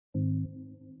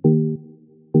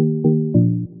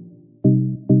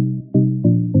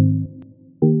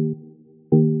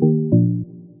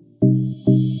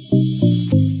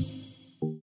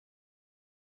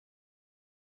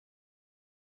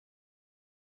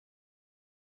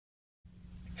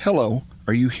Hello.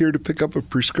 Are you here to pick up a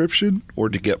prescription or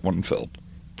to get one filled?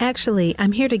 Actually,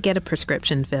 I'm here to get a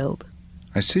prescription filled.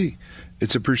 I see.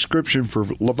 It's a prescription for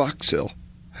Levoxil.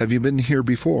 Have you been here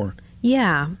before?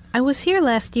 Yeah, I was here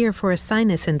last year for a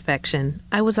sinus infection.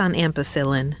 I was on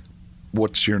ampicillin.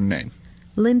 What's your name?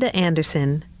 Linda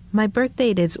Anderson. My birth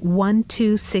date is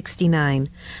 1/2/69.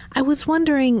 I was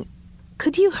wondering,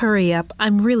 could you hurry up?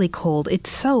 I'm really cold. It's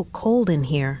so cold in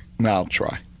here. I'll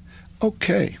try.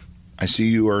 Okay. I see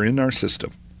you are in our system.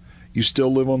 You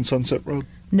still live on Sunset Road?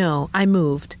 No, I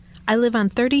moved. I live on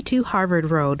 32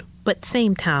 Harvard Road, but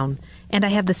same town, and I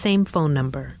have the same phone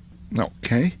number.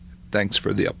 Okay. Thanks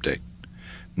for the update.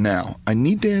 Now, I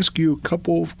need to ask you a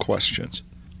couple of questions.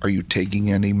 Are you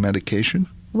taking any medication?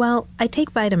 Well, I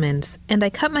take vitamins, and I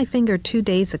cut my finger 2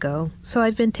 days ago, so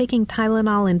I've been taking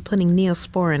Tylenol and putting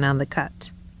Neosporin on the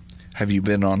cut. Have you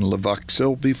been on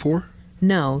Levoxil before?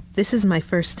 No, this is my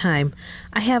first time.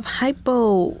 I have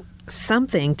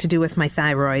something to do with my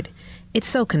thyroid. It's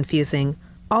so confusing.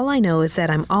 All I know is that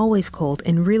I'm always cold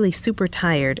and really super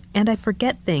tired, and I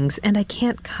forget things, and I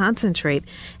can't concentrate,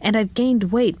 and I've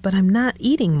gained weight, but I'm not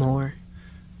eating more.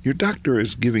 Your doctor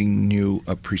is giving you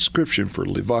a prescription for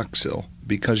Levoxil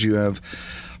because you have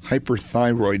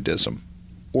hyperthyroidism,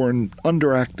 or an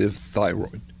underactive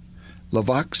thyroid.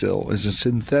 Levoxil is a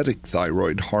synthetic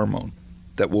thyroid hormone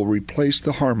that will replace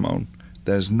the hormone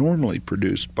that is normally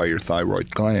produced by your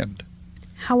thyroid gland.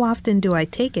 How often do I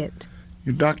take it?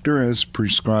 Your doctor has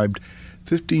prescribed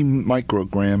 50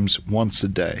 micrograms once a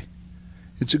day.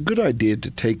 It's a good idea to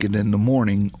take it in the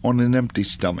morning on an empty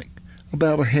stomach,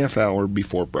 about a half hour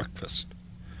before breakfast.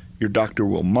 Your doctor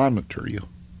will monitor you.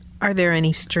 Are there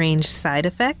any strange side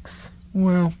effects?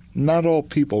 Well, not all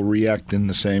people react in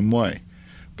the same way,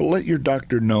 but let your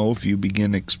doctor know if you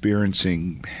begin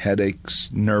experiencing headaches,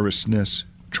 nervousness,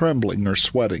 trembling, or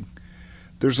sweating.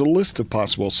 There's a list of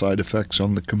possible side effects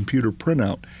on the computer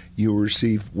printout you will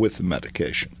receive with the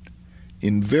medication.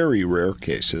 In very rare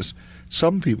cases,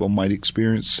 some people might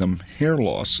experience some hair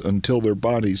loss until their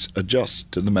bodies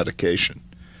adjust to the medication.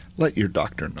 Let your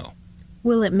doctor know.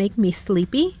 Will it make me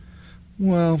sleepy?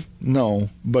 Well, no,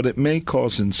 but it may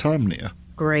cause insomnia.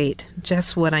 Great,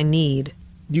 just what I need.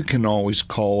 You can always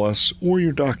call us or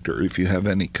your doctor if you have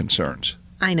any concerns.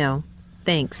 I know.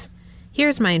 Thanks.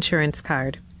 Here's my insurance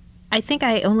card. I think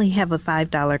I only have a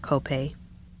 $5 copay.